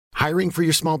Hiring for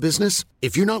your small business?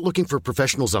 If you're not looking for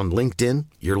professionals on LinkedIn,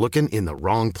 you're looking in the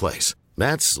wrong place.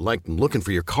 That's like looking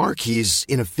for your car keys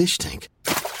in a fish tank.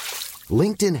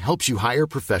 LinkedIn helps you hire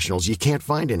professionals you can't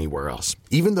find anywhere else,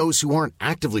 even those who aren't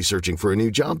actively searching for a new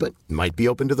job but might be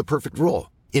open to the perfect role.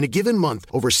 In a given month,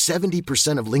 over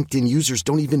 70% of LinkedIn users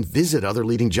don't even visit other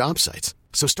leading job sites.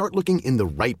 So start looking in the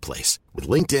right place. With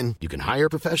LinkedIn, you can hire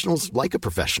professionals like a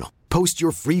professional. Post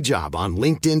your free job on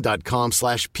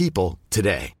linkedin.com/people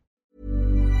today.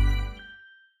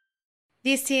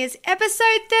 This is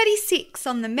episode 36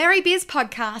 on the Merry Biz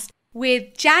podcast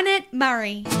with Janet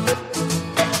Murray.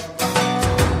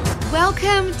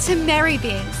 Welcome to Merry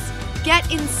Biz.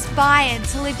 Get inspired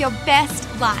to live your best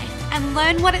life and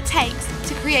learn what it takes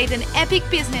to create an epic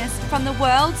business from the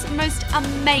world's most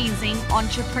amazing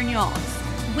entrepreneurs.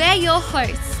 We're your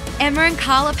hosts, Emma and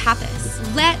Carla Pappas.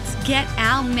 Let's get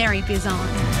our Merry Biz on.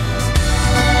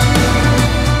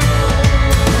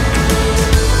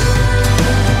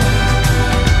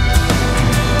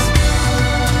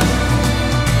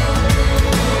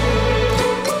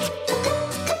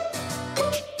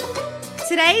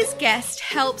 Today's guest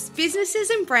helps businesses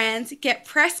and brands get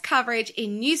press coverage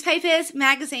in newspapers,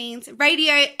 magazines,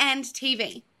 radio, and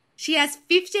TV. She has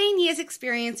 15 years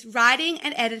experience writing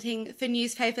and editing for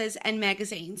newspapers and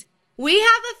magazines. We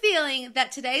have a feeling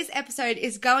that today's episode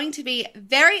is going to be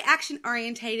very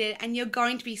action-orientated and you're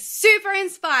going to be super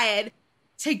inspired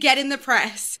to get in the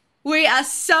press. We are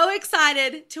so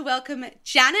excited to welcome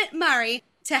Janet Murray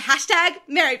to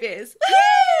 #MerryBiz.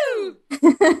 Woo!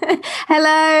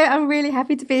 Hello, I'm really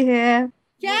happy to be here.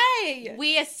 Yay!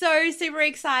 We are so super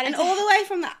excited. And all the way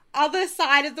from the other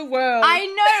side of the world. I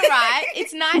know, right?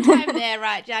 It's nighttime there,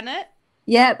 right, Janet?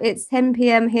 Yep, it's 10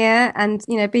 p.m. here and,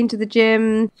 been to the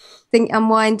gym,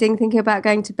 unwinding, thinking about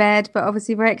going to bed, but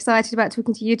obviously very excited about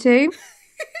talking to you two.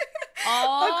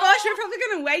 Oh gosh, we're probably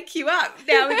going to wake you up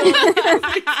now with all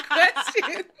these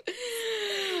questions.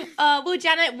 Well,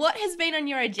 Janet, what has been on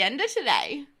your agenda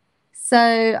today?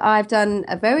 So I've done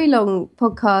a very long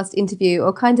podcast interview,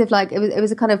 or kind of like it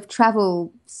was a kind of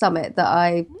travel summit that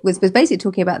I was basically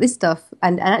talking about this stuff,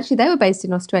 and actually they were based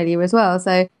in Australia as well.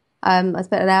 So I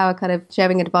spent an hour kind of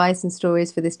sharing advice and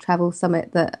stories for this travel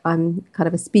summit that I'm kind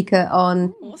of a speaker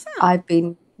on. Awesome. I've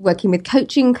been working with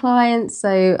coaching clients,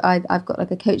 so I've got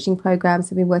like a coaching program,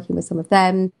 so I've been working with some of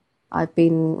them. I've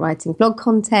been writing blog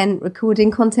content,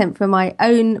 recording content for my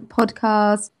own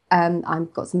podcast.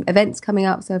 I've got some events coming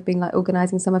up, so I've been like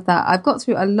organising some of that. I've got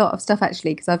through a lot of stuff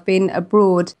actually because I've been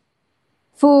abroad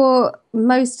for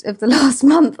most of the last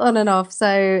month on and off.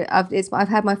 So I've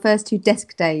had my first 2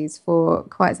 desk days for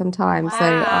quite some time. Wow. So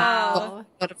I've got a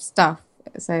lot of stuff.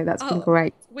 So that's been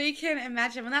great. We can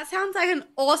imagine. Well, that sounds like an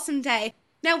awesome day.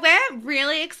 Now, we're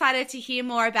really excited to hear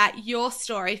more about your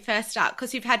story first up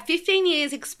because you've had 15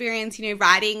 years experience,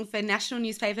 writing for national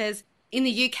newspapers in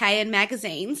the UK and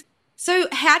magazines. So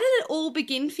how did it all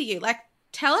begin for you? Like,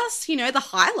 tell us, the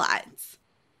highlights.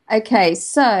 Okay,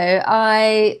 so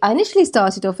I initially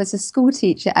started off as a school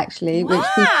teacher, actually,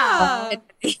 Wow.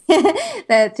 which people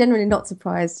they're generally not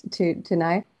surprised to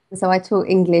know. So I taught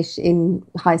English in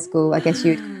high school, I guess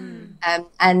you'd.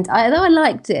 And although I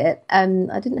liked it, I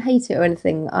didn't hate it or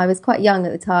anything. I was quite young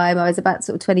at the time. I was about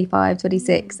sort of 25,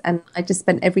 26, and I just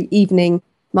spent every evening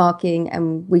marking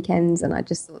and weekends, and I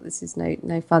just thought this is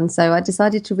no fun. So I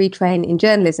decided to retrain in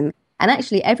journalism. And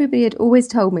actually, everybody had always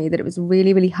told me that it was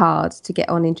really, really hard to get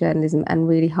on in journalism and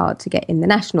really hard to get in the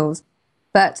nationals.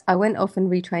 But I went off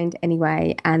and retrained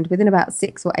anyway, and within about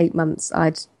 6 or 8 months,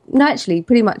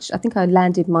 pretty much, I think I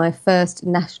landed my first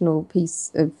national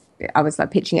piece of, I was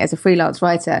like pitching it as a freelance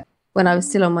writer when I was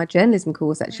still on my journalism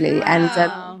course, actually.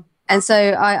 Wow. And so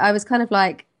I was kind of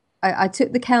like, I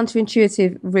took the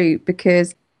counterintuitive route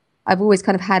because I've always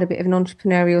kind of had a bit of an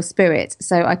entrepreneurial spirit.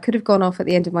 So I could have gone off at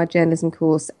the end of my journalism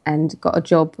course and got a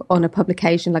job on a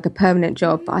publication, like a permanent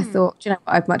job. But I thought,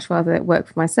 I'd much rather work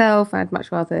for myself. I'd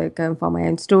much rather go and find my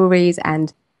own stories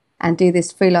and do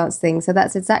this freelance thing. So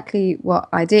that's exactly what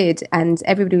I did. And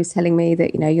everybody was telling me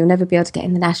that, you'll never be able to get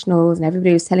in the nationals. And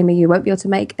everybody was telling me you won't be able to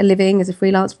make a living as a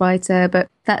freelance writer. But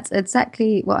that's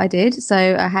exactly what I did. So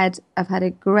I've had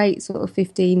a great sort of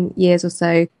 15 years or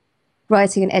so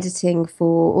writing and editing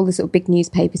for all the sort of big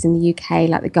newspapers in the UK,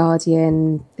 like The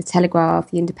Guardian, The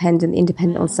Telegraph, The Independent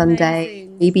on Sunday,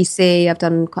 BBC. I've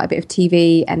done quite a bit of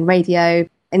TV and radio.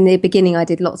 In the beginning, I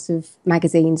did lots of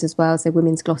magazines as well, so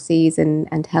women's glossies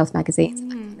and health magazines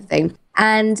and that kind of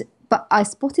thing. But I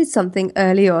spotted something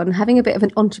early on, having a bit of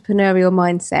an entrepreneurial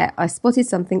mindset. I spotted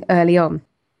something early on.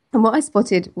 And what I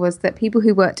spotted was that people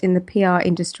who worked in the PR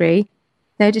industry,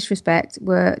 no disrespect,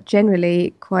 were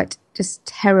generally quite just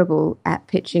terrible at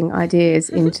pitching ideas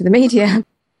into the media.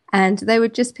 And they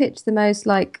would just pitch the most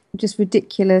like just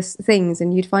ridiculous things.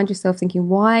 And you'd find yourself thinking,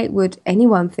 why would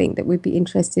anyone think that we'd be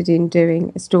interested in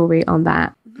doing a story on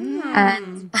that?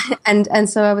 And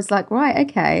so I was like, right,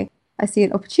 okay, I see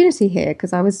an opportunity here,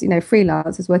 because I was, freelance,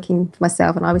 I was working for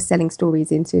myself, and I was selling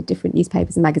stories into different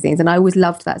newspapers and magazines. And I always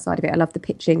loved that side of it. I loved the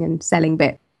pitching and selling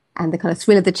bit and the kind of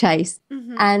thrill of the chase.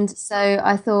 And so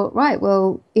I thought, right,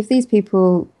 well, if these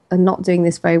people are not doing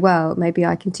this very well, maybe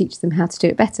I can teach them how to do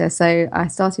it better. So I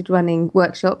started running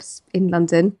workshops in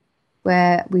London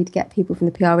where we'd get people from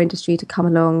the PR industry to come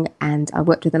along, and I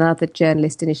worked with another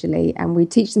journalist initially, and we'd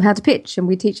teach them how to pitch, and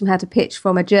we'd teach them how to pitch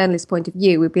from a journalist point of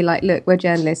view. We'd be like, look, we're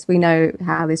journalists, we know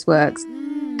how this works,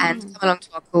 and come along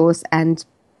to our course, and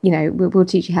we'll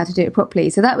teach you how to do it properly.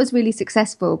 So that was really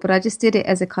successful, but I just did it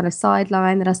as a kind of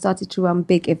sideline. Then I started to run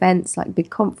big events, like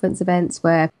big conference events,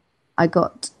 where I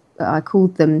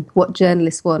called them What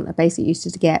Journalists Want. I basically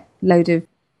used to get a load of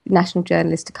national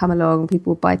journalists to come along.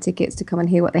 People would buy tickets to come and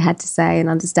hear what they had to say and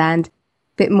understand a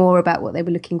bit more about what they were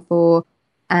looking for.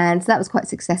 And so that was quite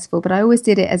successful. But I always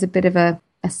did it as a bit of a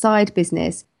side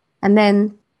business. And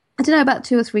then, I don't know, about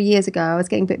 2 or 3 years ago, I was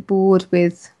getting a bit bored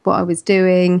with what I was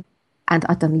doing. And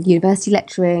I've done university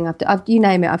lecturing. I've you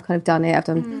name it, I've kind of done it. I've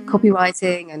done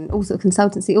copywriting and all sorts of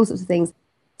consultancy, all sorts of things.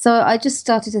 So I just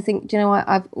started to think,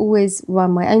 I've always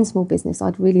run my own small business.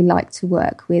 I'd really like to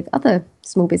work with other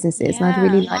small businesses. And I'd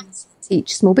really like to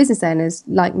teach small business owners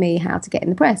like me how to get in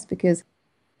the press. Because,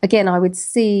 again, I would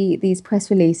see these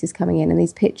press releases coming in and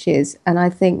these pitches, and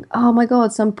I think, oh, my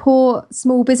God, some poor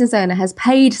small business owner has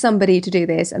paid somebody to do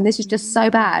this, and this is just so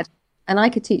bad. And I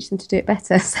could teach them to do it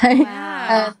better. So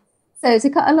to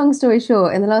cut a long story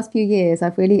short, in the last few years,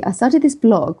 I started this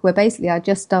blog where basically I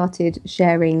just started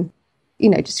sharing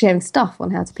stuff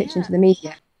on how to pitch into the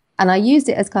media. And I used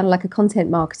it as kind of like a content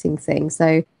marketing thing.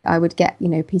 So I would get,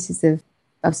 pieces of,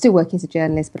 I was still working as a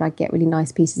journalist, but I'd get really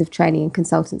nice pieces of training and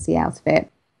consultancy out of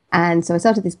it. And so I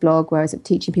started this blog where I was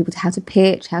teaching people how to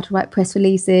pitch, how to write press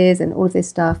releases and all of this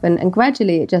stuff. And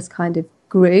gradually it just kind of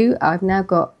grew. I've now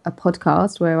got a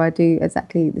podcast where I do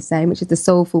exactly the same, which is the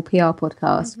Soulful PR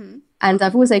podcast. And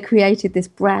I've also created this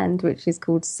brand, which is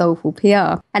called Soulful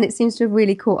PR. And it seems to have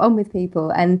really caught on with people.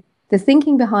 And the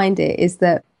thinking behind it is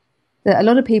that a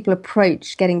lot of people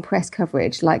approach getting press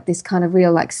coverage like this kind of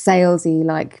real, like salesy,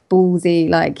 like ballsy,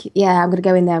 like, yeah, I'm going to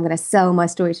go in there, I'm going to sell my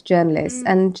story to journalists.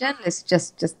 And journalists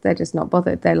they're just not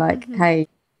bothered. They're like, hey,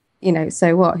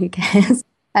 so what? Who cares?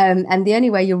 And the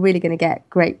only way you're really going to get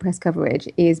great press coverage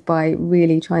is by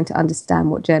really trying to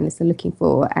understand what journalists are looking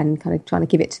for and kind of trying to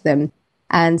give it to them.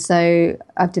 And so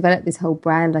I've developed this whole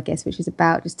brand, I guess, which is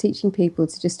about just teaching people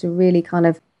to really kind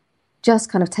of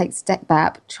take a step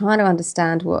back, trying to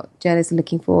understand what journalists are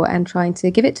looking for and trying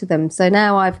to give it to them. So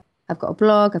now I've got a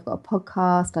blog, I've got a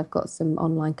podcast, I've got some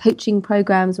online coaching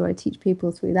programs where I teach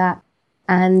people through that.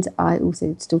 And I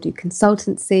also still do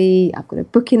consultancy. I've got a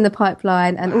book in the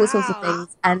pipeline and all sorts of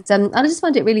things. And I just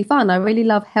find it really fun. I really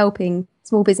love helping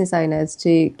small business owners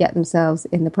to get themselves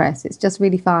in the press. It's just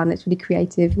really fun. It's really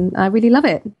creative and I really love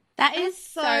it. That is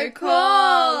so cool.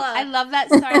 I love that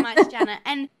so much, Janet.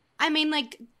 And I mean,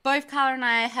 like, both Carla and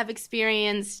I have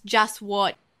experienced just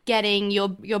what getting your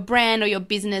brand or your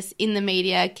business in the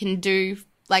media can do,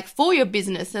 like, for your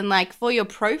business and, like, for your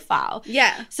profile.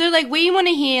 Yeah. So, like, we want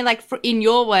to hear, like, in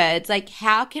your words, like,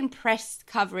 how can press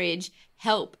coverage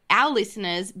help our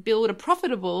listeners build a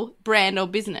profitable brand or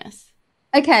business?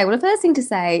 Okay, well, the first thing to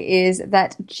say is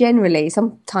that generally,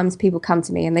 sometimes people come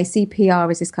to me and they see PR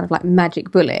as this kind of like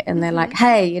magic bullet, and they're like,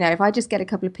 hey, if I just get a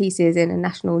couple of pieces in a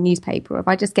national newspaper, or if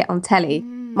I just get on telly,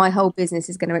 my whole business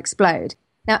is going to explode.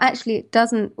 Now, actually, it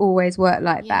doesn't always work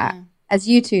like that. As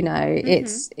you two know,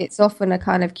 it's often a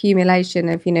kind of accumulation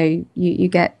of, you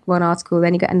get one article,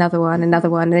 then you get another one,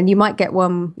 and then you might get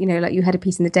one, like you had a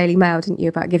piece in the Daily Mail, didn't you,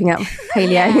 about giving up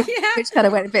paleo, which kind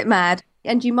of went a bit mad.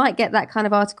 And you might get that kind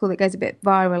of article that goes a bit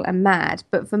viral and mad.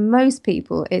 But for most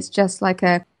people, it's just like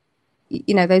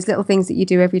those little things that you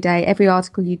do every day. Every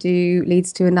article you do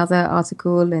leads to another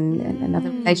article and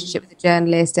another relationship with a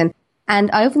journalist.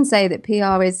 And I often say that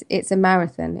PR it's a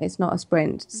marathon. It's not a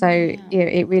sprint. So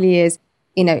it really is,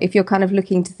 if you're kind of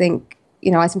looking to think,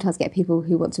 I sometimes get people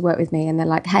who want to work with me and they're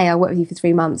like, hey, I'll work with you for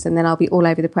 3 months and then I'll be all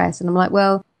over the press. And I'm like,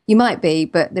 well, you might be,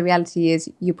 but the reality is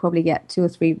you probably get 2 or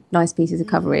 3 nice pieces of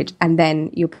coverage and then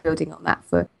you're building on that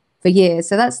for years.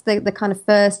 So that's the kind of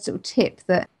first sort of tip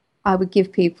that I would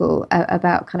give people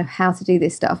about kind of how to do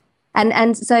this stuff.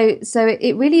 And so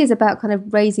it really is about kind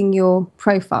of raising your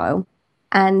profile.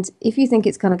 And if you think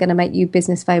it's kind of going to make you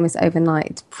business famous overnight,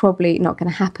 it's probably not going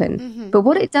to happen. But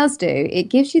what it does do, it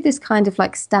gives you this kind of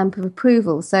like stamp of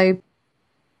approval. So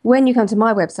when you come to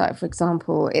my website, for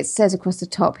example, it says across the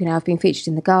top, you know, I've been featured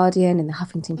in The Guardian, in the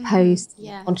Huffington Post,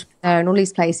 Entrepreneur, and all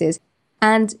these places.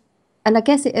 And I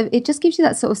guess it just gives you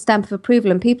that sort of stamp of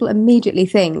approval, and people immediately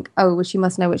think, oh, well, she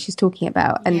must know what she's talking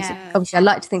about. And obviously I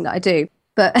like to think that I do.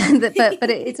 But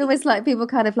it's almost like people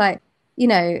kind of like, you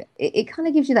know, it kind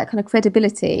of gives you that kind of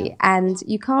credibility, and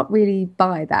you can't really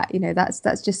buy that. You know, that's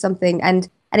just something. And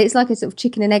it's like a sort of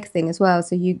chicken and egg thing as well.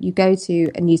 So you go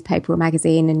to a newspaper or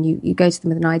magazine and you go to them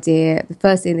with an idea. The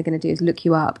first thing they're going to do is look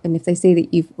you up. And if they see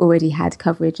that you've already had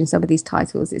coverage in some of these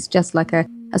titles, it's just like a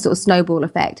sort of snowball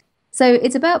effect. So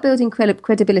it's about building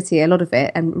credibility, a lot of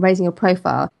it, and raising your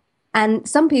profile. And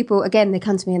some people, again, they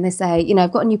come to me and they say, you know,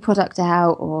 I've got a new product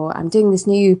out, or I've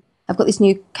got this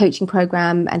new coaching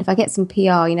program. And if I get some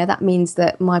PR, you know, that means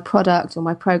that my product or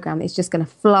my program is just going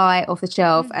to fly off the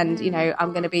shelf and, you know,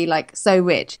 I'm going to be like so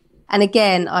rich. And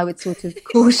again, I would sort of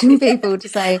caution people to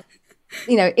say,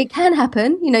 you know, it can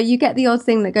happen. You know, you get the odd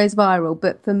thing that goes viral,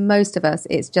 but for most of us,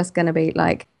 it's just going to be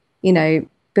like, you know,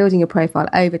 building your profile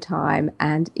over time,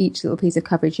 and each little piece of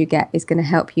coverage you get is going to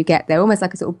help you get there, almost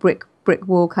like a sort of brick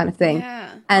wall kind of thing.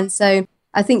 And so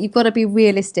I think you've got to be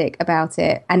realistic about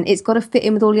it, and it's got to fit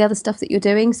in with all the other stuff that you're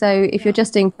doing. So if you're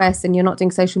just doing press and you're not doing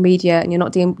social media and you're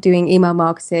not doing email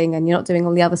marketing and you're not doing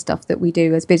all the other stuff that we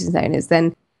do as business owners,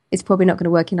 then it's probably not going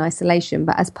to work in isolation.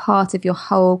 But as part of your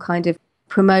whole kind of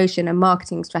promotion and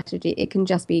marketing strategy, it can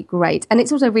just be great. And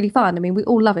it's also really fun. I mean, we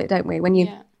all love it, don't we? When you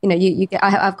know, you get,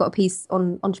 I've got a piece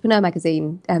on Entrepreneur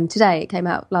magazine today. It came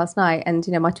out last night, and,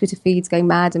 you know, my Twitter feed's going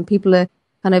mad and people are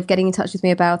kind of getting in touch with me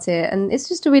about it. And it's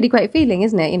just a really great feeling,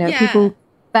 isn't it? You know, people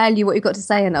value what you've got to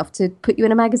say enough to put you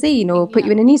in a magazine or put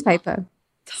you in a newspaper.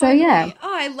 Totally. So, yeah.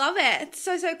 Oh, I love it. It's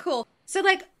so cool. So,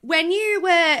 like, when you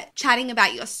were chatting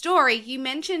about your story, you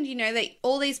mentioned, you know, that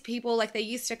all these people, like, they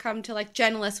used to come to, like,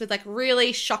 journalists with, like,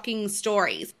 really shocking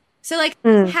stories. So, like,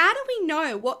 how do we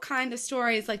know what kind of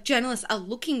stories, like, journalists are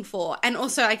looking for? And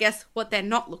also, I guess, what they're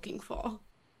not looking for?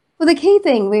 Well, the key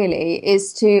thing really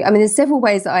is there's several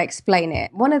ways that I explain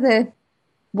it. One of the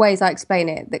ways I explain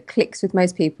it that clicks with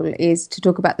most people is to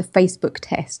talk about the Facebook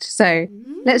test. So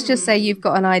let's just say you've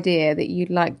got an idea that you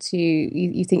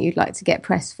think you'd like to get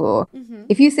press for.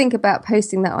 If you think about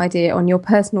posting that idea on your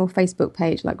personal Facebook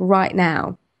page, like right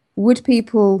now, would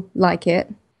people like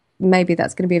it? Maybe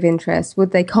that's going to be of interest.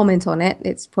 Would they comment on it?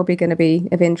 It's probably going to be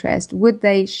of interest. Would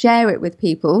they share it with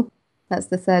people? That's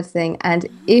the third thing. And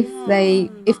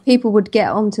if people would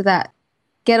get onto that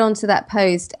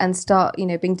post and start, you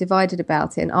know, being divided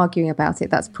about it and arguing about it,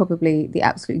 that's probably the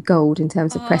absolute gold in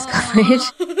terms of press coverage.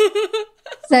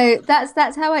 So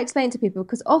that's how I explain to people,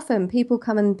 because often people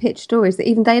come and pitch stories that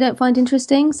even they don't find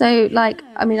interesting. So, like,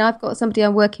 I mean, I've got somebody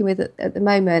I'm working with at the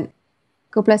moment,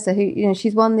 God bless her, who, you know,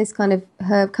 she's won this kind of,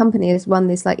 her company has won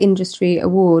this like industry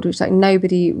award, which like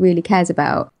nobody really cares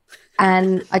about.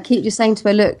 And I keep just saying to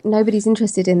her, look, nobody's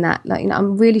interested in that. Like, you know,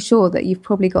 I'm really sure that you've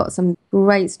probably got some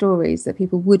great stories that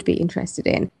people would be interested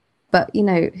in, but, you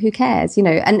know, who cares, you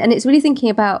know? And it's really thinking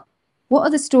about what are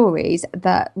the stories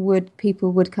that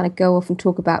people would kind of go off and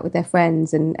talk about with their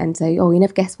friends and say, oh, you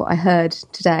never guess what I heard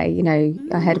today. You know,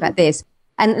 I heard about this.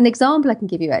 And an example I can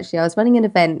give you, actually, I was running an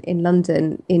event in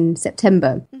London in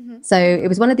September. So it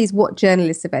was one of these What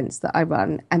Journalists events that I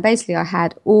run. And basically I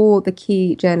had all the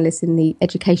key journalists in the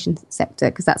education sector,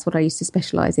 because that's what I used to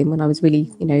specialise in when I was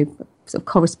really, you know, sort of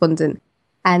correspondent.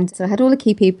 And so I had all the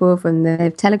key people from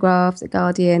the Telegraph, the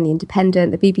Guardian, the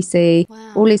Independent, the BBC,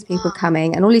 all these people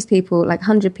coming. And all these people, like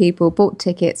 100 people, bought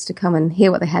tickets to come and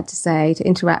hear what they had to say, to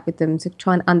interact with them, to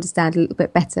try and understand a little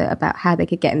bit better about how they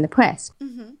could get in the press.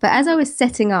 But as I was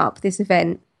setting up this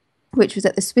event, which was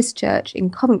at the Swiss Church in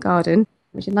Covent Garden,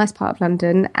 which is a nice part of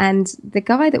London, and the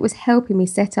guy that was helping me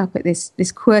set up at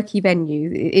this quirky venue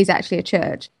is actually a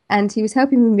church, and he was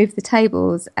helping me move the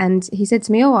tables, and he said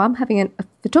to me, oh, I'm having a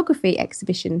photography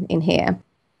exhibition in here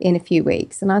in a few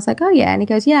weeks. And I was like, oh yeah. And he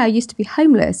goes, yeah, I used to be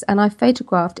homeless and I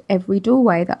photographed every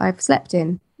doorway that I've slept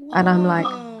in. Whoa. And I'm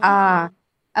like,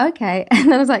 okay.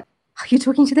 And I was like, are you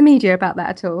talking to the media about that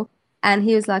at all? And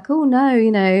he was like, oh, no,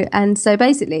 you know. And so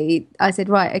basically I said,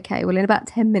 right, okay, well, in about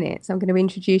 10 minutes, I'm going to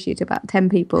introduce you to about 10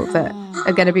 people that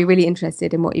are going to be really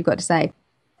interested in what you've got to say.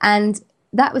 And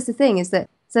that was the thing, is that,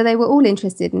 so they were all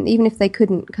interested. And even if they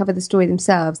couldn't cover the story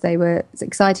themselves, they were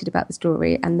excited about the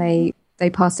story and they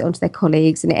passed it on to their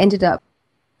colleagues. And it ended up,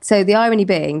 so the irony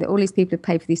being that all these people had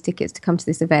paid for these tickets to come to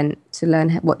this event to learn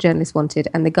what journalists wanted.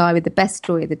 And the guy with the best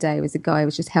story of the day was the guy who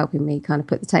was just helping me kind of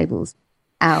put the tables.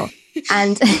 out.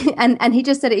 And and he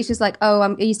just said it's just like, oh,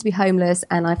 I used to be homeless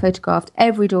and I photographed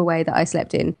every doorway that I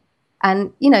slept in.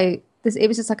 And, you know, it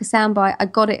was just like a soundbite. I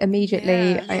got it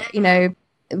immediately. Yeah.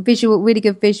 Really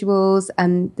good visuals.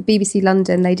 And the BBC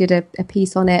London, they did a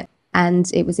piece on it, and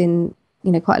it was in,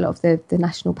 you know, quite a lot of the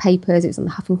national papers. It was on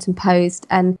the Huffington Post.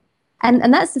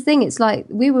 And that's the thing. It's like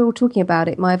we were all talking about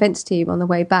it, my events team, on the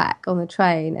way back on the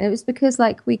train. And it was because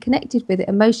like we connected with it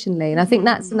emotionally. And I think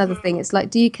that's another thing. It's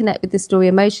like, do you connect with the story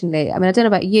emotionally? I mean, I don't know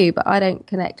about you, but I don't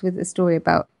connect with the story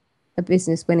about a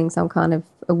business winning some kind of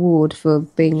award for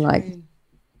being like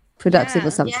productive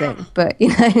or something. Yeah. But, you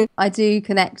know, I do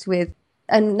connect with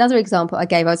another example I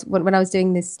gave. When I was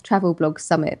doing this travel blog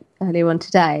summit earlier on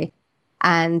today.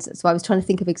 And so I was trying to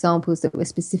think of examples that were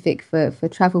specific for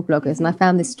travel bloggers. And I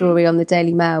found this story on the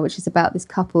Daily Mail, which is about this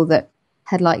couple that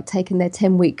had like taken their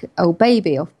 10-week-old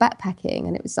baby off backpacking.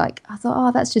 And it was like, I thought,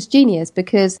 oh, that's just genius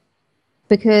because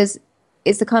it's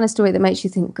the kind of story that makes you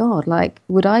think, God, like,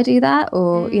 would I do that?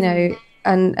 Or, you know,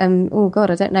 and oh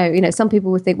God, I don't know. You know, some people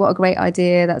would think, what a great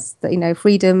idea. That's, you know,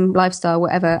 freedom, lifestyle,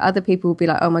 whatever. Other people would be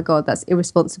like, oh my God, that's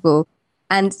irresponsible.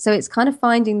 And so it's kind of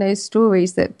finding those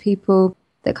stories that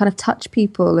kind of touch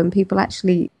people and people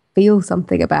actually feel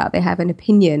something about, they have an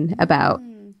opinion about.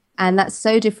 And that's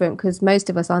so different because most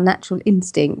of us, our natural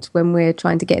instinct when we're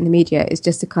trying to get in the media is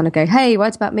just to kind of go, hey,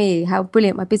 write about me, how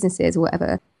brilliant my business is or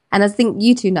whatever. And I think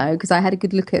you two know, because I had a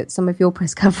good look at some of your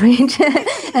press coverage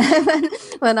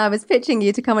when I was pitching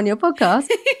you to come on your podcast.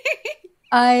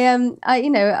 A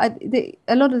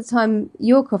lot of the time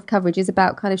your coverage is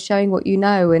about kind of showing what you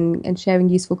know and sharing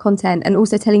useful content and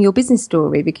also telling your business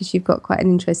story because you've got quite an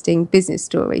interesting business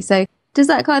story. So does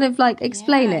that kind of like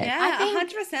explain it? Yeah, I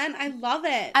think 100%. I love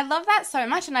it. I love that so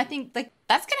much. And I think like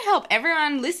that's going to help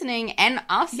everyone listening and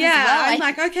us as well. Yeah, I'm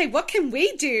like, okay, what can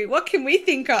we do? What can we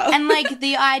think of? And like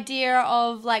the idea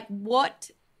of like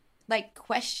what like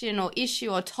question or issue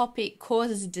or topic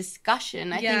causes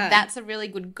discussion. I think that's a really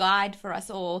good guide for us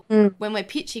all when we're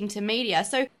pitching to media.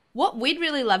 So what we'd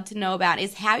really love to know about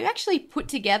is how you actually put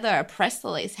together a press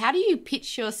release. How do you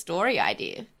pitch your story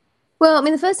idea? Well, I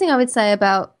mean, the first thing I would say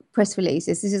about press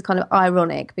releases, this is kind of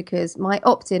ironic because my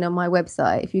opt-in on my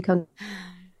website, if you come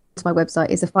to my website,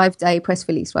 is a 5-day press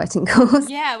release writing course.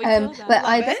 Yeah, we saw that. But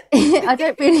I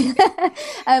don't really,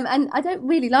 and I don't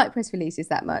really like press releases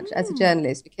that much as a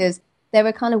journalist because they're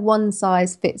a kind of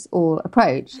one-size-fits-all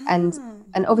approach, and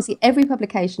obviously every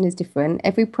publication is different,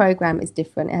 every program is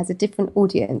different, it has a different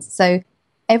audience. So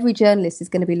every journalist is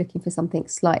going to be looking for something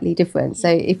slightly different. So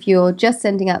if you're just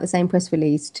sending out the same press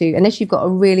release unless you've got a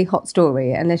really hot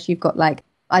story, unless you've got like,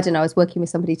 I don't know, I was working with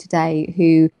somebody today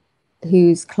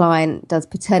whose client does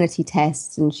paternity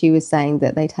tests, and she was saying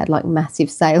that they'd had like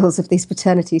massive sales of these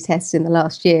paternity tests in the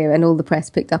last year, and all the press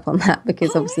picked up on that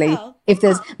because obviously if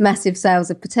there's massive sales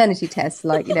of paternity tests,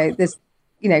 like, you know, there's,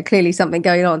 you know, clearly something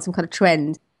going on, some kind of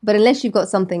trend. But unless you've got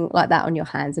something like that on your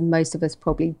hands, and most of us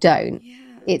probably don't,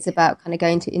 it's about kind of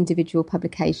going to individual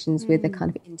publications with a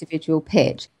kind of individual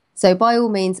pitch. So by all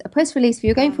means, a press release, if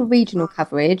you're going for regional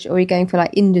coverage or you're going for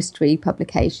like industry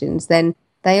publications, then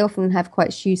they often have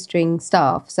quite shoestring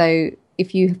staff. So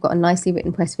if you have got a nicely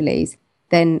written press release,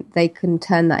 then they can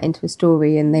turn that into a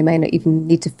story and they may not even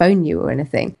need to phone you or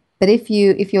anything. But if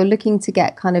you're looking to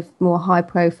get kind of more high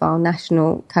profile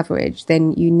national coverage,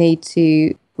 then you need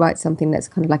to write something that's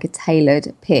kind of like a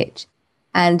tailored pitch.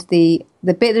 And the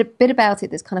bit about it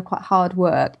that's kind of quite hard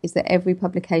work is that every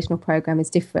publication or program is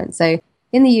different. So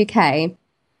in the UK,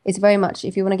 it's very much,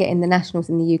 if you want to get in the nationals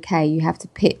in the UK, you have to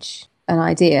pitch an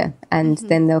idea, and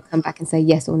then they'll come back and say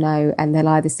yes or no, and they'll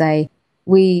either say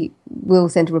we will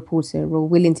send a reporter or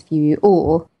we'll interview you,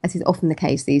 or, as is often the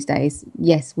case these days,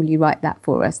 yes, will you write that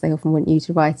for us? They often want you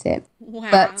to write it. Wow.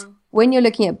 But when you're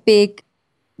looking at big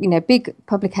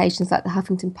publications like the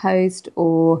Huffington Post,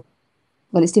 or,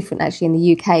 well, it's different actually in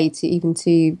the UK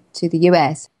to the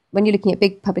US. When you're looking at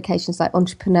big publications like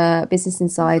Entrepreneur, Business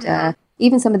Insider,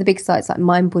 even some of the big sites like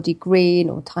Mindbody Green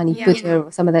or Tiny Buddha,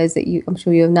 or some of those that I'm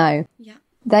sure you'll know,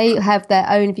 they have their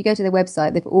own, if you go to their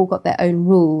website, they've all got their own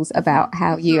rules about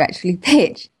how you actually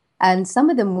pitch. And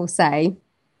some of them will say,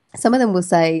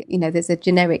 you know, there's a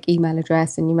generic email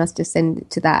address and you must just send it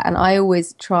to that. And I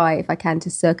always try, if I can, to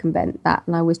circumvent that.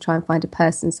 And I always try and find a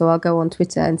person. So I'll go on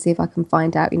Twitter and see if I can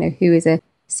find out, you know, who is a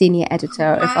senior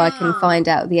editor, or if I can find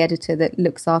out the editor that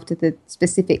looks after the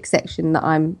specific section that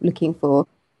I'm looking for.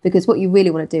 Because what you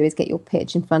really want to do is get your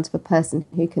pitch in front of a person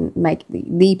who can make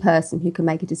the person who can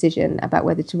make a decision about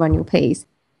whether to run your piece.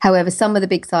 However, some of the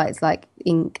big sites like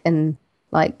Inc. and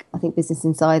like I think Business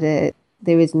Insider,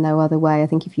 there is no other way. I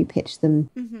think if you pitch them,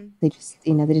 they just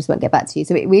won't get back to you.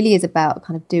 So it really is about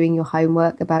kind of doing your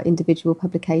homework about individual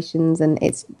publications, and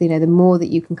it's, the more that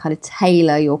you can kind of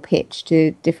tailor your pitch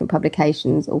to different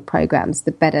publications or programs,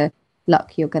 the better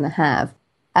luck you're going to have.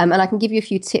 And I can give you a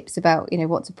few tips about,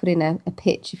 what to put in a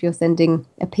pitch if you're sending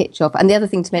a pitch off. And the other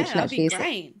thing to mention actually is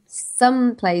that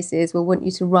some places will want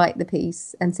you to write the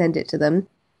piece and send it to them.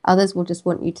 Others will just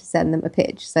want you to send them a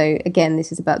pitch. So again,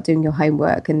 this is about doing your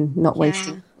homework and not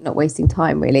wasting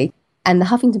time, really. And the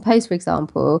Huffington Post, for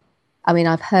example, I mean,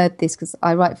 I've heard this because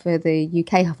I write for the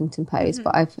UK Huffington Post,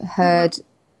 but I've heard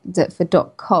that for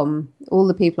 .com, all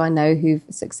the people I know who've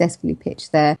successfully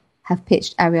pitched there have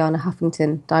pitched Arianna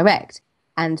Huffington direct.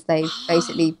 And they've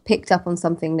basically picked up on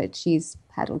something that she's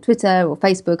had on Twitter or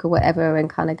Facebook or whatever, and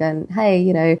kind of going,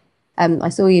 hey, I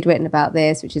saw you'd written about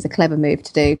this, which is a clever move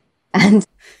to do. And,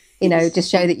 just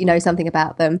show that you know something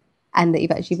about them and that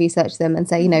you've actually researched them, and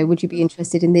say, would you be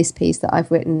interested in this piece that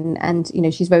I've written? And,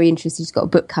 she's very interested. She's got a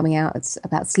book coming out. It's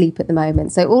about sleep at the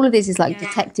moment. So all of this is like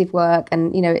detective work.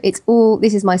 And,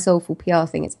 this is my soulful PR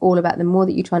thing. It's all about the more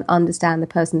that you try and understand the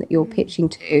person that you're pitching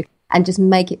to, and just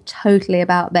make it totally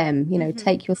about them.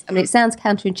 It sounds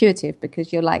counterintuitive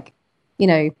because you're like,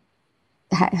 clearly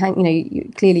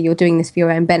you're doing this for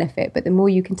your own benefit. But the more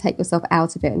you can take yourself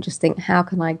out of it and just think, how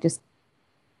can I just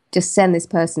send this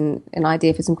person an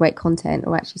idea for some great content,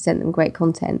 or actually send them great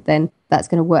content, then that's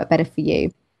going to work better for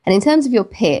you. And in terms of your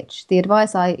pitch, the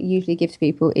advice I usually give to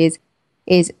people is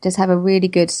just have a really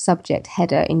good subject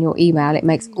header in your email. It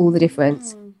makes all the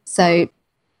difference. So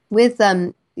with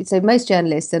so most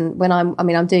journalists, and when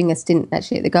I'm doing a stint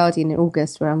actually at The Guardian in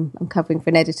August where I'm covering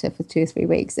for an editor for 2 or 3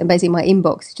 weeks, and basically my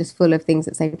inbox is just full of things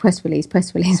that say press release.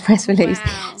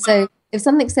 Wow. So if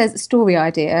something says story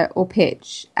idea or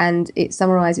pitch and it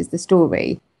summarises the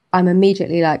story, I'm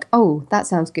immediately like, oh, that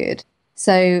sounds good.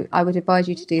 So I would advise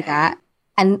you to do that.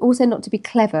 And also not to be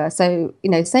clever. So,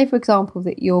 say, for example,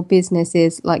 that your business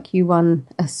is like you run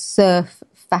a surf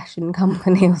fashion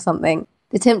company or something.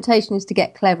 The temptation is to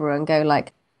get clever and go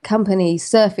like, company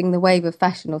surfing the wave of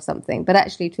fashion or something, but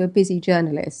actually to a busy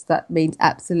journalist that means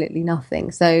absolutely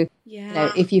nothing. So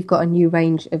if you've got a new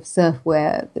range of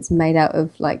surfwear that's made out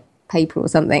of like paper or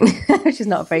something, which is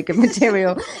not a very good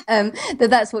material,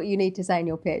 that's what you need to say in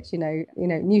your pitch.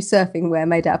 New surfing wear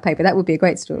made out of paper. That would be a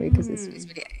great story because it's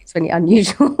really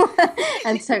unusual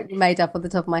and totally made up on the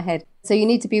top of my head. So you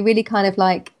need to be really kind of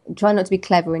like, try not to be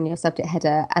clever in your subject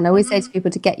header. And I always say to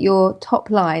people to get your top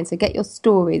line, so get your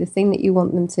story, the thing that you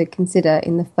want them to consider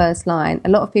in the first line. A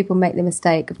lot of people make the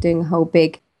mistake of doing a whole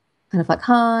big kind of like,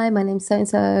 hi, my name's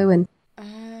so-and-so, and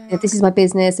this is my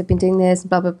business, I've been doing this,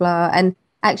 blah, blah, blah. And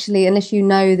actually, unless you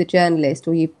know the journalist,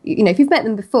 or if you've met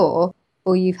them before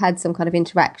or you've had some kind of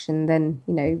interaction, then,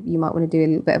 you might want to do a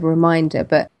little bit of a reminder.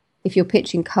 But if you're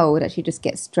pitching cold, actually just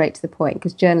get straight to the point,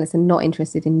 because journalists are not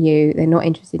interested in you. They're not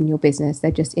interested in your business.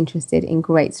 They're just interested in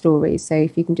great stories. So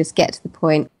if you can just get to the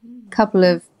point, a couple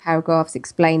of paragraphs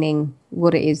explaining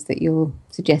what it is that you're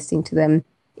suggesting to them.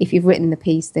 If you've written the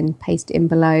piece, then paste it in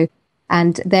below.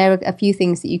 And there are a few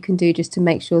things that you can do just to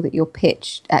make sure that your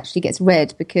pitch actually gets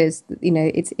read, because,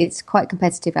 it's quite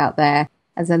competitive out there.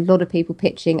 There's a lot of people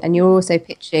pitching, and you're also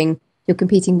pitching, you're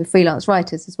competing with freelance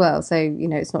writers as well. So,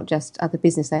 it's not just other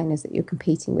business owners that you're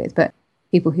competing with, but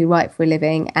people who write for a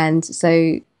living. And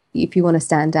so if you want to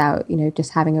stand out,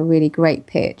 just having a really great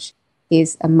pitch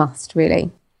is a must,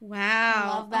 really.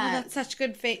 Wow. Love that. That's such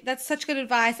good that's such good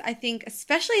advice, I think,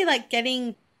 especially like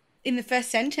getting in the first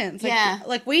sentence.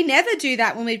 Like we never do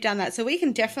that when we've done that. So we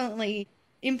can definitely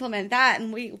implement that,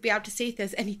 and we'll be able to see if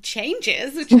there's any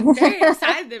changes, which I'm very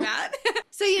excited about.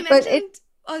 So you mentioned...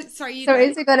 Sorry,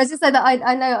 it's good. I was just say that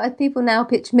I know people now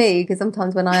pitch me, because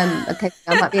sometimes when I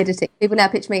might be editing, people now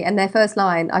pitch me, and their first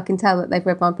line, I can tell that they've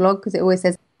read my blog, because it always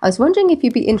says, I was wondering if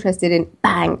you'd be interested in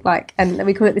bang, like, and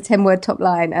we call it the 10-word top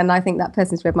line. And I think that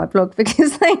person's read my blog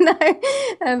because they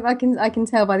know. I can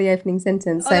tell by the opening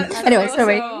sentence. So anyway,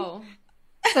 awesome.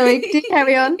 Sorry, do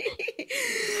carry on.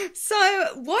 So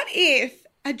what if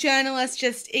a journalist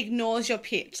just ignores your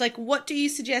pitch? Like, what do you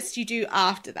suggest you do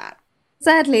after that?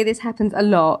 Sadly, this happens a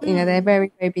lot. They're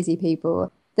very, very busy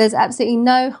people. There's absolutely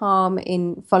no harm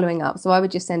in following up. So I would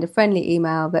just send a friendly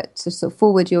email that to sort of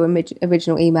forward your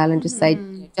original email and just say,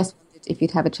 just wondered if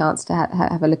you'd have a chance to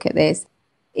have a look at this.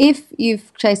 If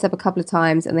you've chased up a couple of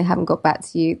times and they haven't got back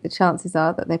to you, the chances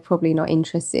are that they're probably not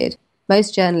interested.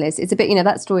 Most journalists, it's a bit,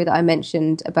 that story that I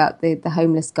mentioned about the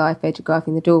homeless guy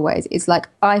photographing the doorways. It's like,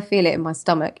 I feel it in my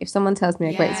stomach. If someone tells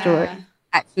me a great story,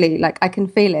 actually, like, I can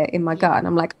feel it in my gut, and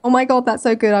I'm like, oh my God, that's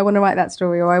so good, I want to write that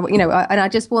story, or and I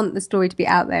just want the story to be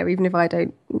out there, even if I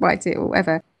don't write it or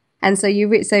whatever. And so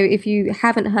so if you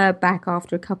haven't heard back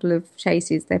after a couple of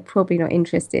chases, they're probably not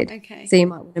interested. Okay. So you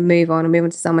might want to move on and move on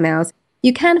to someone else.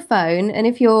 You can phone, and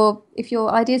if your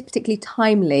idea is particularly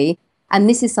timely, and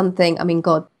this is something, I mean,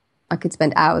 God, I could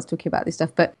spend hours talking about this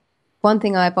stuff, but one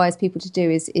thing I advise people to do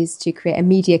is to create a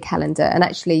media calendar. And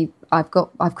actually, I've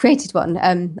created one.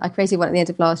 I created one at the end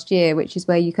of last year, which is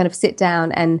where you kind of sit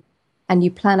down and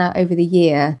you plan out over the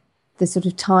year the sort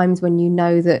of times when you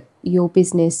know that your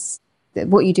business, that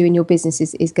what you do in your business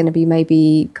is going to be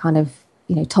maybe kind of,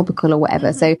 topical or whatever.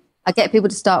 Mm-hmm. So I get people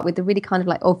to start with the really kind of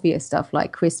like obvious stuff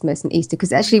like Christmas and Easter,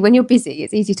 because actually when you're busy,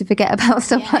 it's easy to forget about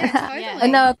stuff like that.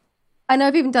 Totally. I know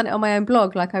I've even done it on my own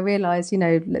blog. Like I realised,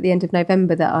 at the end of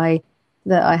November that I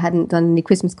hadn't done any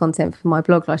Christmas content for my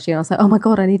blog last year. And I was like, oh my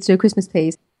God, I need to do a Christmas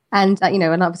piece. And,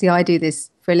 and obviously I do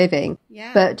this for a living.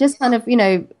 Yeah. But just kind of,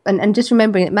 and just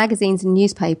remembering that magazines and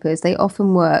newspapers, they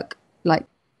often work, like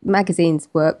magazines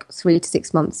work 3 to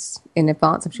 6 months in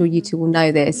advance. I'm sure you two will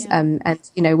know this. Yeah.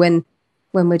 And,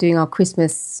 when we're doing our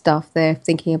Christmas stuff, they're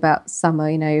thinking about summer,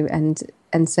 and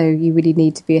so you really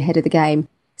need to be ahead of the game.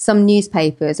 Some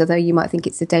newspapers, although you might think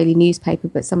it's a daily newspaper,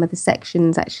 but some of the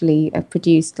sections actually are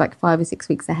produced like 5 or 6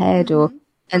 weeks ahead,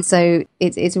 and so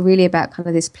it's really about kind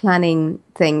of this planning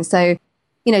thing. So,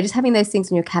 just having those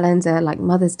things on your calendar, like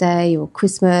Mother's Day or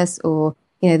Christmas, or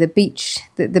the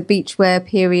beach wear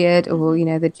period, or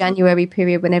the January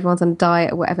period when everyone's on a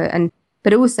diet or whatever.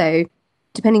 But also,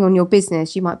 depending on your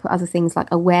business, you might put other things like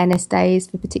awareness days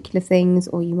for particular things,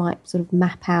 or you might sort of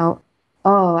map out.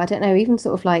 Oh, I don't know, even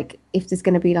sort of like if there's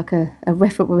going to be like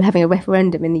we're having a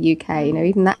referendum in the UK,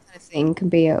 even that kind of thing can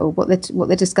be, or what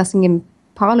they're discussing in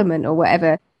Parliament or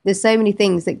whatever. There's so many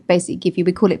things that basically give you,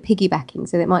 we call it piggybacking,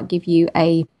 so that might give you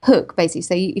a hook, basically.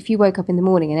 So if you woke up in the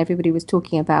morning and everybody was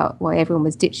talking about why everyone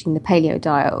was ditching the paleo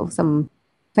diet, or some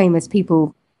famous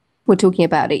people were talking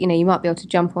about it, you might be able to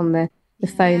jump on the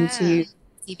phone to a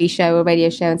TV show or radio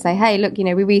show and say, hey, look,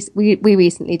 we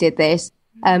recently did this.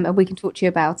 And we can talk to you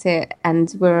about it,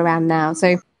 and we're around now.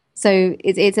 So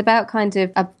it's about kind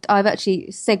of, I've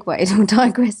actually segued or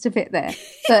digressed a bit there,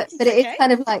 but it's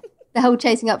kind of like the whole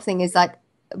chasing up thing is like,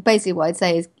 basically what I'd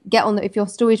say is if your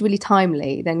story is really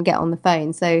timely, then get on the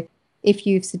phone. So if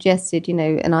you've suggested,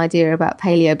 an idea about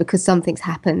paleo because something's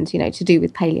happened, to do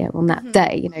with paleo on that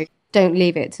day, don't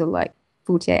leave it till like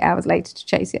 48 hours later to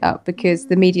chase it up, because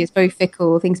the media is very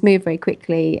fickle, things move very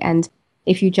quickly, and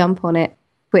if you jump on it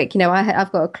quick,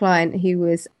 I've got a client who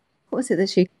was,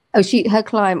 her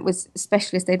client was a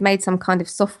specialist. They'd made some kind of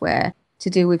software to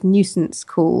deal with nuisance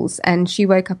calls, and she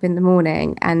woke up in the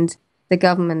morning and the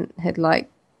government had like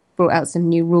brought out some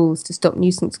new rules to stop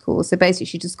nuisance calls. So basically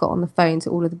she just got on the phone to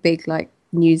all of the big like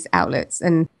news outlets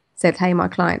and said, hey, my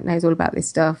client knows all about this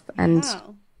stuff. And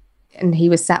he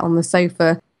was sat on the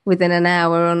sofa within an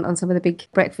hour on some of the big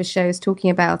breakfast shows talking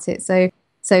about it. So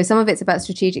some of it's about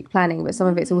strategic planning, but some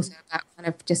of it's also about kind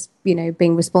of just,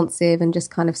 being responsive and just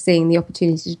kind of seeing the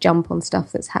opportunity to jump on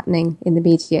stuff that's happening in the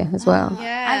media as well.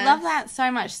 Yeah. I love that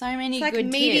so much. So many good tips. It's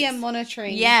like media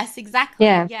monitoring. Yes, exactly.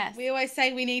 Yeah. Yes. We always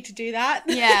say we need to do that.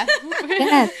 Yeah.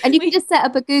 Yeah. And you can just set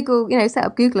up Google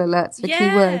alerts for keywords.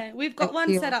 Yeah, we've got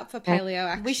one set up for paleo,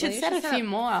 actually. We should set a few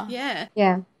more. Yeah.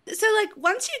 Yeah. So, like,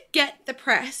 once you get the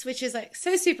press, which is, like,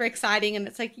 so super exciting, and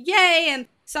it's like, yay, and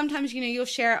sometimes, you'll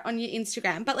share it on your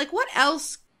Instagram, but, like, what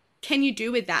else can you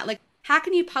do with that? Like, how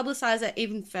can you publicize it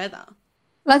even further?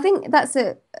 Well, I think that's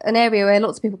an area where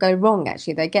lots of people go wrong,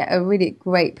 actually. They get a really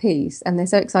great piece, and they're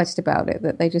so excited about it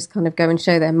that they just kind of go and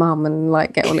show their mum and,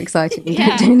 like, get all excited and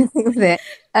don't do anything with it.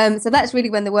 So that's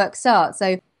really when the work starts.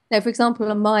 So, for example,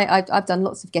 on I've done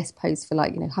lots of guest posts for,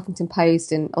 like, Huffington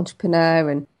Post and Entrepreneur,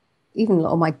 and even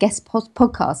on my guest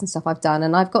podcasts and stuff I've done,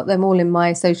 and I've got them all in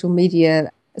my social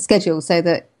media schedule so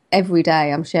that every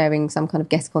day I'm sharing some kind of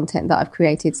guest content that I've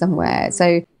created somewhere.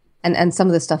 So, and some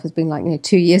of the stuff has been like,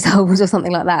 2 years old or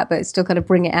something like that, but it's still kind of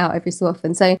bring it out every so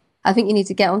often. So I think you need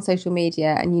to get on social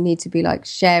media, and you need to be like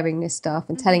sharing this stuff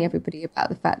and telling everybody about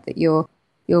the fact that you're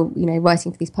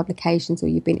writing for these publications, or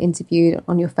you've been interviewed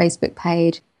on your Facebook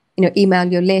page. Email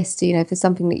your list. If there's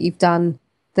something that you've done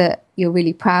that you're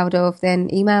really proud of, then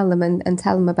email them and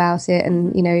tell them about it.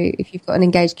 And, if you've got an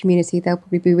engaged community, they'll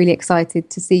probably be really excited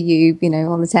to see you,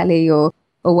 on the telly or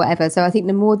whatever. So I think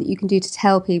the more that you can do to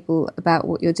tell people about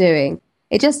what you're doing,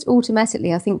 it just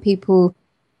automatically, I think people,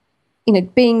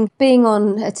 being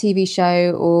on a TV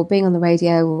show or being on the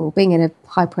radio or being in a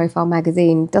high profile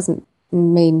magazine doesn't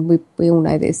mean, we all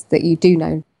know this, that you do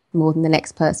know more than the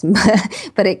next person,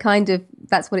 but it kind of,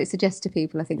 that's what it suggests to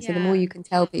people, I think. So the more you can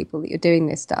tell people that you're doing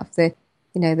this stuff, the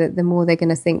more they're going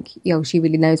to think, she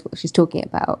really knows what she's talking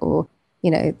about, or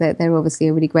they're obviously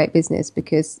a really great business,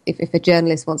 because if a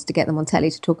journalist wants to get them on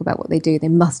telly to talk about what they do, they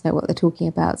must know what they're talking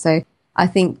about. So I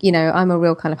think, I'm a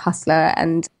real kind of hustler,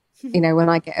 and when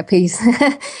I get a piece,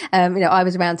 I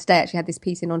was around today, actually had this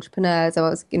piece in Entrepreneurs. I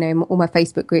was, in all my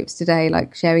Facebook groups today,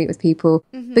 like sharing it with people,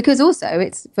 because also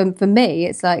it's for me,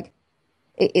 it's like,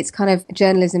 it's kind of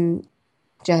journalism.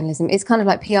 It's kind of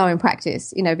like PR in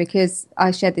practice, because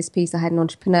I shared this piece I had in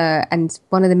Entrepreneur, and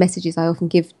one of the messages I often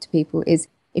give to people is,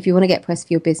 if you want to get press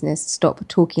for your business, stop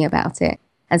talking about it.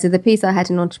 And so the piece I had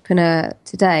in Entrepreneur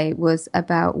today was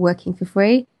about working for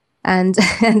free, and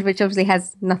which obviously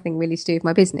has nothing really to do with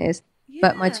my business. Yeah.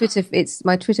 But my Twitter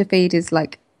feed is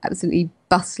like absolutely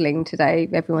bustling today.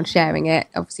 Everyone's sharing it,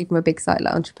 obviously from a big site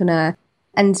like Entrepreneur.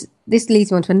 And this leads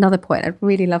me on to another point I'd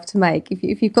really love to make,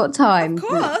 if you've got time. Of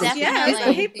course, yeah.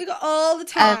 We've got all the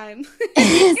time.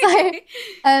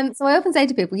 So I often say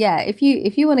to people,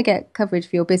 if you want to get coverage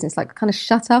for your business, like, kind of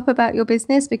shut up about your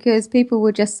business, because people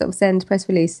will just sort of send press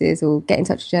releases or get in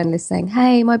touch with journalists saying,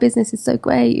 hey, my business is so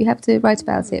great, you have to write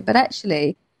about it. But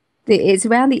actually, it's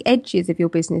around the edges of your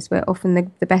business where often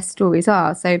the best stories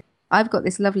are. So I've got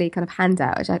this lovely kind of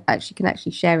handout, which I can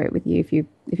share it with you if you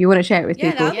want to share it with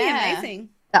people. That'd be amazing.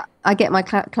 That I get my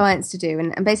clients to do,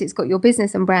 and basically it's got your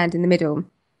business and brand in the middle,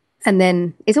 and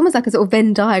then it's almost like a sort of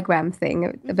Venn diagram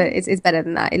thing, but it's better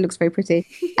than that. It looks very pretty,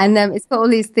 and it's got all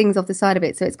these things off the side of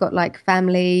it. So it's got like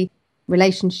family,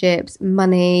 relationships,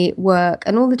 money, work,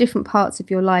 and all the different parts of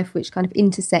your life which kind of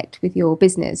intersect with your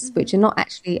business, which are not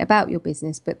actually about your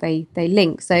business, but they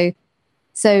link.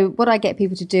 So what I get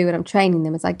people to do when I'm training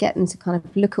them is I get them to kind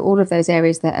of look at all of those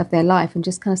areas of their life and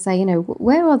just kind of say,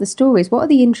 where are the stories? What are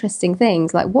the interesting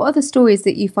things? Like, what are the stories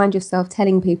that you find yourself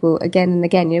telling people again and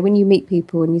again? When you meet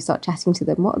people and you start chatting to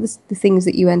them, what are the things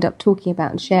that you end up talking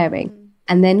about and sharing?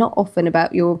 And they're not often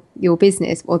about your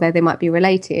business, although they might be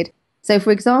related. So,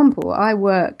 for example, I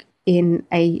work in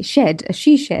a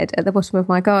she shed at the bottom of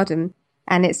my garden,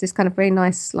 and it's this kind of very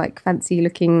nice, like, fancy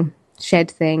looking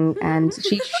shed thing, and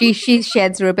she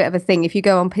sheds are a bit of a thing if you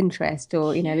go on Pinterest,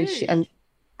 or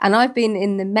and I've been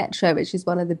in the Metro, which is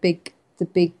one of the big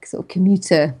sort of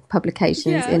commuter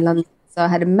publications in London. So I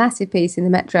had a massive piece in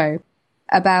the Metro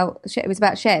about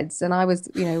sheds, and I was,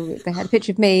 they had a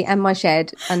picture of me and my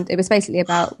shed, and it was basically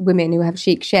about women who have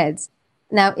chic sheds.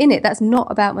 Now, in it, that's not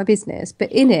about my business,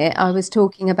 but in it, I was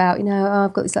talking about,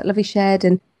 I've got this like lovely shed,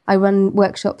 and I run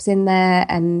workshops in there,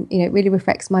 and it really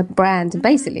reflects my brand. And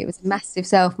basically, it was a massive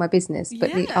sell for my business.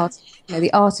 But the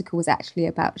article was actually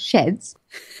about sheds.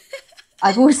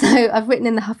 I've written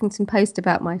in the Huffington Post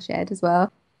about my shed as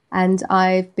well, and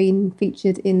I've been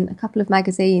featured in a couple of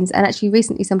magazines. And actually,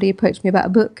 recently, somebody approached me about a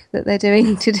book that they're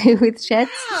doing to do with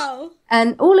sheds. Wow.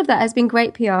 And all of that has been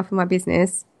great PR for my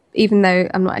business, even though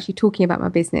I'm not actually talking about my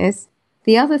business.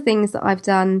 The other things that I've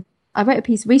done, I wrote a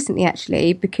piece recently,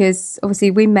 actually, because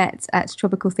obviously we met at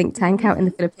Tropical Think Tank out in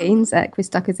the Philippines at Chris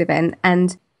Ducker's event,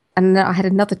 and then I had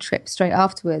another trip straight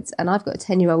afterwards. And I've got a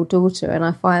 10-year-old daughter, and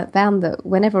I found that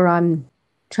whenever I'm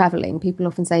traveling, people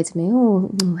often say to me,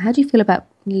 "Oh, how do you feel about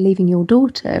leaving your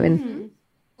daughter?" And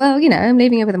well, I'm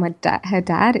leaving her with her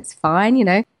dad. It's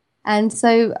fine, And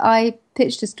so I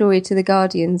pitched a story to the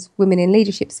Guardian's Women in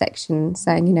Leadership section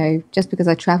saying, just because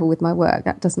I travel with my work,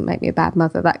 that doesn't make me a bad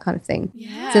mother, that kind of thing.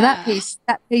 Yeah. So that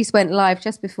piece went live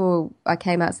just before I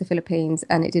came out to the Philippines,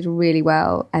 and it did really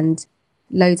well, and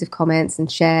loads of comments and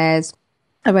shares.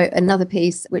 I wrote another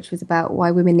piece which was about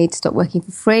why women need to stop working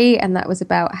for free, and that was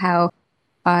about how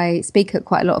I speak at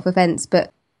quite a lot of events,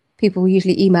 but people will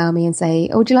usually email me and say,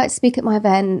 "Oh, would you like to speak at my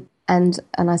event?" And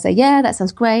I say, "Yeah, that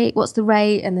sounds great. What's the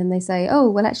rate?" And then they say, "Oh,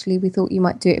 well, actually, we thought you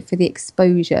might do it for the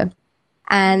exposure."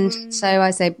 And so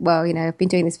I say, "Well, I've been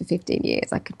doing this for 15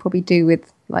 years. I could probably do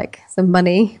with like some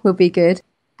money would be good."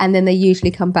 And then they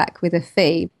usually come back with a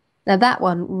fee. Now, that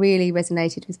one really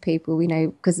resonated with people,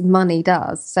 because money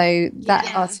does. So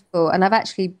that article, and I've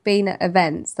actually been at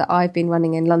events that I've been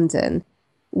running in London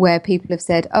where people have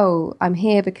said, "Oh, I'm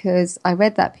here because I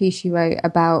read that piece you wrote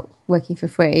about working for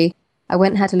free. I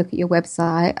went and had a look at your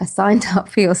website. I signed up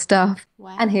for your stuff.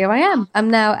 Wow. And here I am. I'm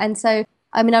now." And so,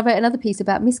 I wrote another piece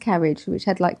about miscarriage, which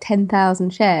had like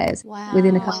 10,000 shares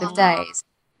within a couple of days.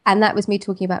 And that was me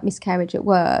talking about miscarriage at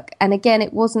work. And again,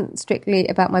 it wasn't strictly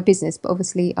about my business, but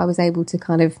obviously I was able to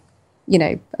kind of,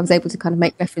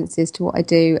 make references to what I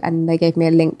do, and they gave me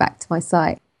a link back to my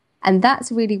site. And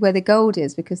that's really where the gold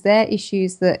is, because they're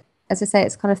issues that, as I say,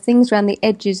 it's kind of things around the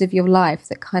edges of your life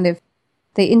that kind of,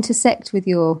 they intersect with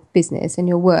your business and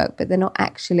your work, but they're not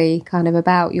actually kind of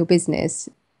about your business.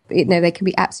 They can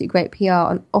be absolutely great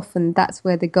PR, and often that's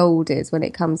where the gold is when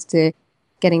it comes to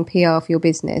getting PR for your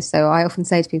business. So I often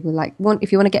say to people, like,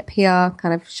 if you want to get PR,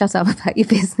 kind of shut up about your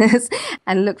business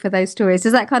and look for those stories.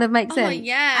 Does that kind of make sense? Oh,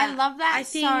 yeah. I love that I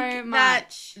think so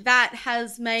much. that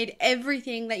has made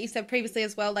everything that you said previously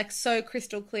as well, like, so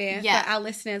crystal clear for our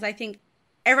listeners. I think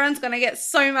everyone's going to get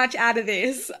so much out of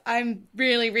this. I'm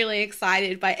really, really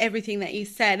excited by everything that you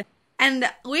said. And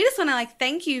we just want to, like,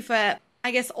 thank you for,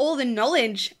 I guess, all the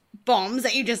knowledge bombs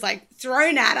that you just, like,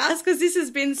 thrown at us, because this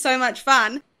has been so much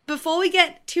fun. Before we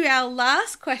get to our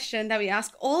last question that we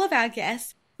ask all of our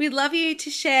guests, we'd love you to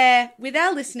share with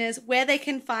our listeners where they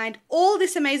can find all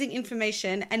this amazing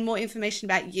information and more information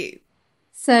about you.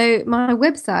 So my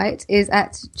website is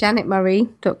at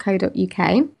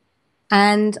janetmurray.co.uk.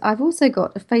 And I've also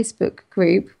got a Facebook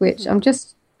group, which I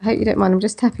hope you don't mind, I'm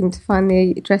just tapping to find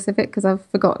the address of it because I've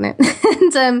forgotten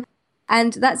it.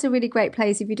 And that's a really great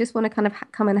place if you just want to kind of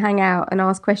come and hang out and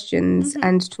ask questions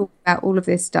and talk about all of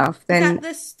this stuff. Then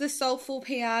is that the Soulful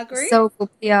PR group? Soulful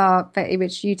PR,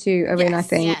 which you two are in, I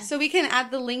think. Yeah. So we can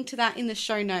add the link to that in the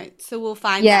show notes. So we'll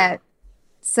find that.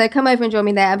 So come over and join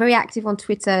me there. I'm very active on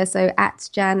Twitter, so at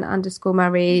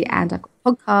Jan_Murray, and I've got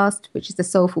a podcast, which is the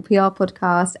Soulful PR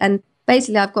podcast. And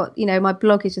basically, I've got, my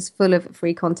blog is just full of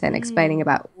free content explaining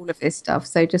about all of this stuff.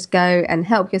 So just go and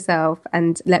help yourself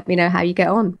and let me know how you get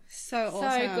on. So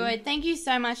awesome. So good. Thank you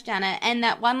so much, Janet. And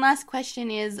that one last question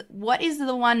is, what is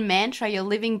the one mantra you're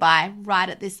living by right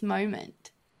at this moment?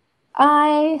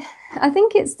 I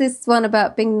think it's this one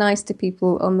about being nice to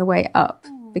people on the way up,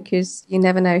 because you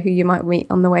never know who you might meet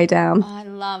on the way down. Oh, I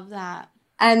love that.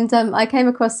 And I came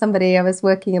across somebody, I was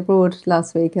working abroad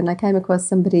last week, and I came across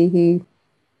somebody who,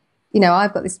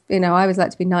 I've got this, I always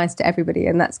like to be nice to everybody,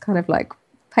 and that's kind of like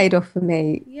paid off for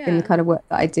me in the kind of work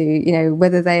that I do,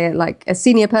 whether they're like a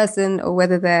senior person or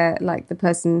whether they're like the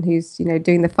person who's,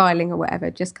 doing the filing or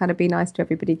whatever, just kind of be nice to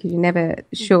everybody, because you're never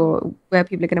sure where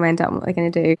people are going to end up and what they're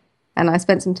going to do. And I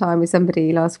spent some time with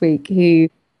somebody last week who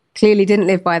clearly didn't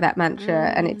live by that mantra,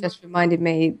 and it just reminded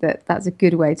me that that's a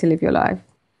good way to live your life.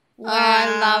 Wow. Oh,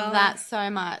 I love that so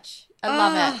much. I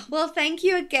love it. Well, thank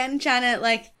you again, Janet.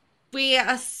 Like, we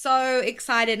are so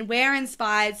excited. We're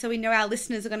inspired. So we know our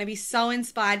listeners are going to be so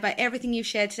inspired by everything you've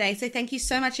shared today. So thank you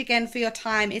so much again for your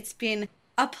time. It's been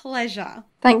a pleasure.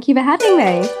 Thank you for having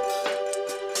me.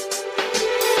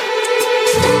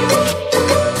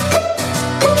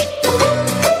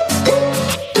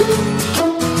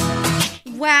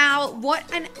 Wow, what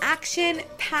an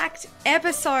action-packed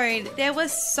episode. There were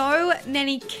so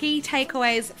many key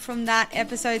takeaways from that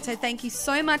episode. So thank you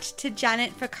so much to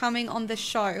Janet for coming on the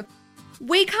show.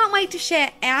 We can't wait to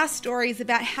share our stories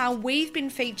about how we've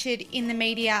been featured in the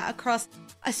media across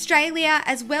Australia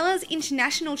as well as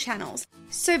international channels.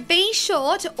 So be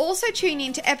sure to also tune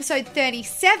in to episode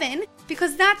 37,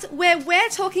 because that's where we're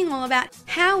talking all about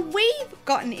how we've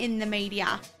gotten in the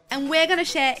media. And we're going to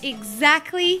share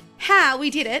exactly how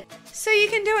we did it so you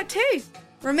can do it too.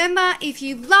 Remember, if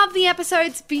you love the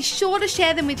episodes, be sure to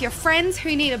share them with your friends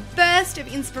who need a burst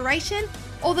of inspiration,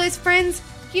 or those friends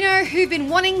who've been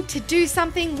wanting to do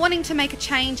something, wanting to make a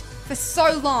change for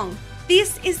so long.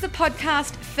 This is the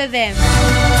podcast for them.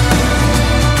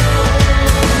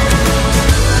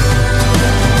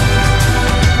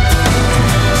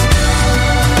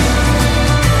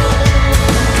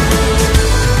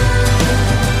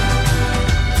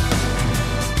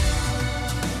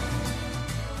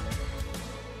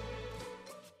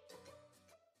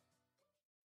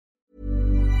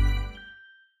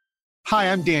 Hi,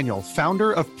 I'm Daniel,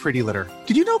 founder of Pretty Litter.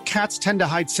 Did you know cats tend to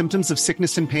hide symptoms of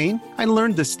sickness and pain? I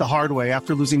learned this the hard way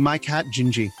after losing my cat,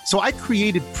 Gingy. So I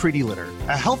created Pretty Litter,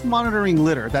 a health monitoring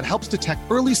litter that helps detect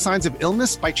early signs of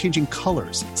illness by changing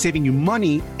colors, saving you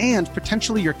money and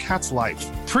potentially your cat's life.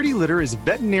 Pretty Litter is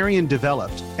veterinarian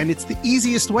developed, and it's the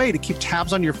easiest way to keep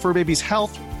tabs on your fur baby's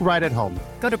health right at home.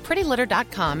 Go to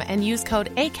prettylitter.com and use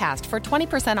code ACAST for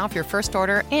 20% off your first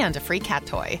order and a free cat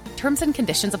toy. Terms and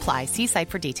conditions apply. See site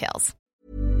for details.